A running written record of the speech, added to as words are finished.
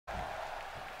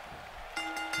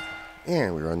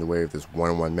And we're underway with this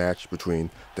one-on-one match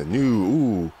between the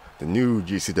new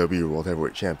GCW World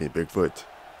Heavyweight Champion Bigfoot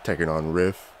taking on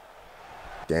Riff.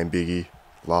 Biggie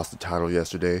lost the title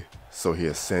yesterday, so he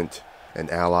has sent an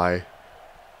ally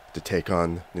to take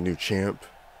on the new champ.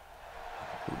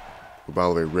 By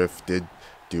the way, Riff did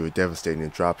do a devastating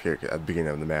drop kick at the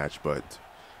beginning of the match, but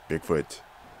Bigfoot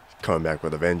coming back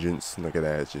with a vengeance. Look at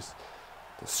that, it's just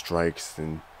the strikes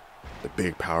and the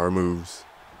big power moves.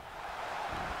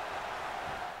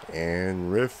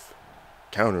 And Riff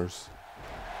counters,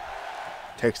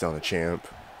 takes down the champ,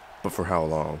 but for how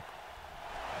long?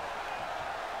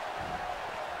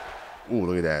 Ooh,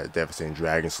 look at that devastating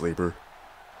dragon sleeper.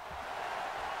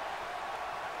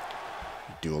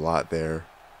 Do a lot there.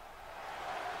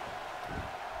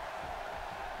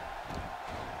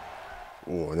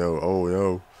 Oh no, oh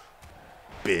no.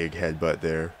 Big headbutt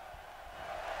there.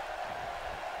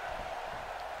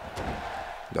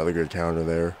 Another good counter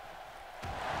there.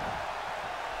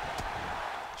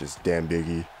 Just damn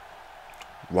Biggie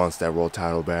wants that world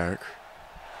title back.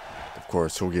 Of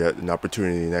course, he'll get an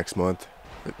opportunity next month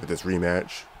with this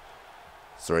rematch.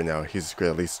 So right now, he's going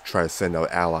to at least try to send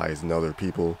out allies and other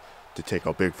people to take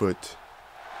out Bigfoot,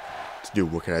 to do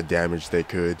what kind of damage they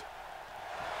could.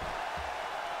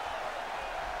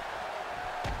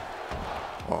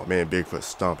 Oh man, Bigfoot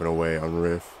stomping away on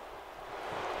Riff.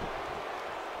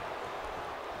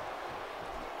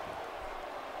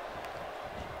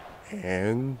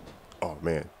 And, oh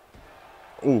man.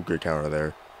 Oh, good counter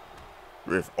there.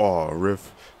 Riff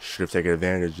should have taken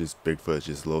advantage. This Bigfoot's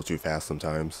just a little too fast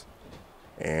sometimes.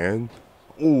 And,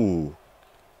 ooh,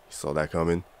 saw that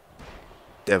coming.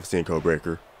 Devastating code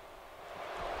breaker.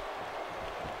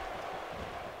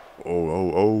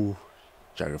 Oh.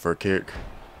 Dragon for a kick.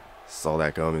 Saw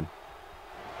that coming.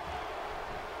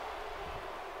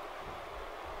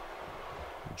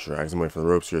 Drags him away from the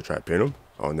ropes. You're gonna try to pin him?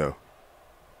 Oh no.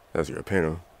 That's gonna pin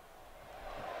him.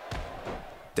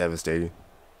 Devastating.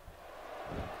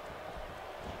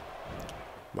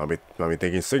 Might be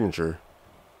thinking signature.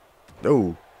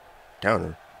 No.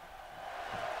 Counter.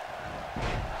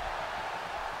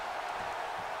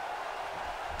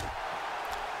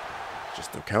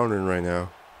 Just no countering right now.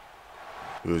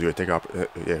 Who's gonna take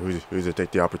who's gonna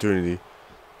take the opportunity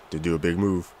to do a big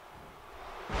move?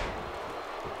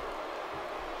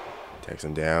 Takes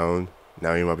him down.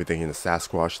 Now you might be thinking the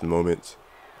Sasquatch at the moment.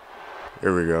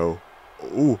 Here we go.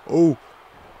 Oh.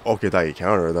 Okay, that he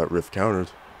countered. That Riff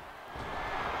countered.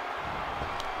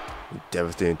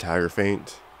 Devastating tiger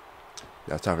feint.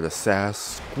 Now it's time for the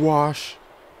Sasquatch.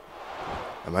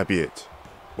 That might be it.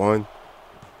 1,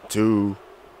 2.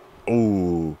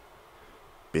 Oh.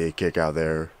 Big kick out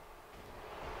there.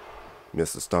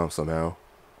 Missed the stomp somehow.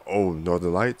 Oh,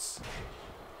 Northern Lights.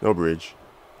 No bridge.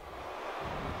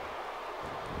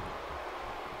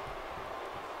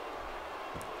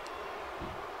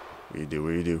 What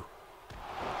do you do?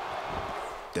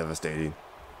 Devastating.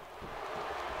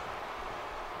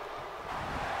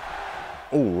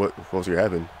 Oh, what's gonna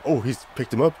happen? Oh, he's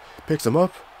picked him up. Picks him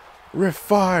up. Riff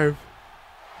 5.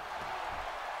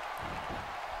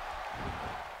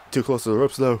 Too close to the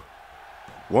ropes though.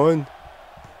 1,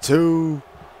 2.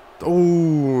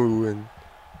 Oh, and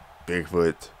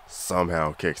Bigfoot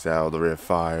somehow kicks out the Riff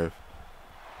 5.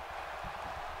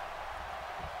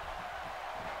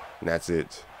 And that's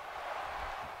it.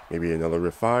 Maybe another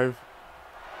Riff 5.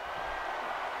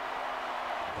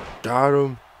 Got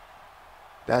him.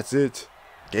 That's it.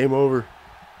 Game over.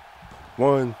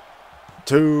 1,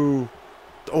 2.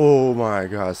 Oh my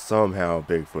god, somehow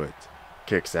Bigfoot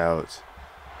kicks out.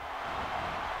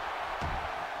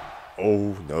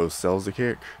 Oh, no, sells the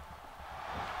kick.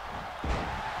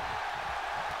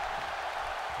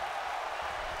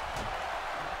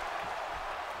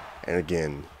 And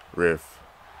again, Riff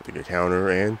with a counter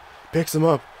and picks him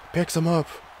up.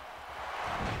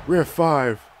 Riff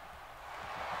 5.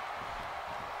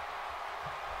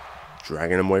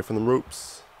 Dragging him away from the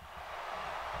ropes.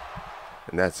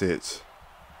 And that's it.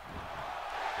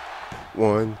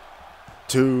 1,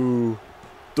 2,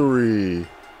 3.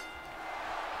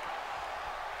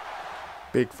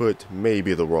 Bigfoot may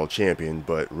be the world champion,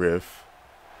 but Riff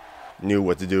knew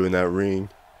what to do in that ring.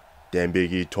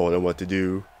 Biggie told him what to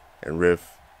do, and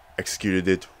Riff executed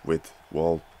it with,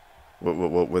 well,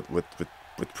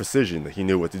 with precision. He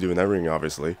knew what to do in that ring,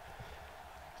 obviously.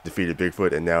 Defeated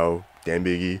Bigfoot, and now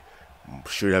Biggie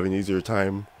should have an easier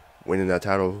time winning that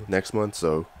title next month,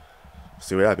 so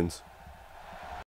see what happens.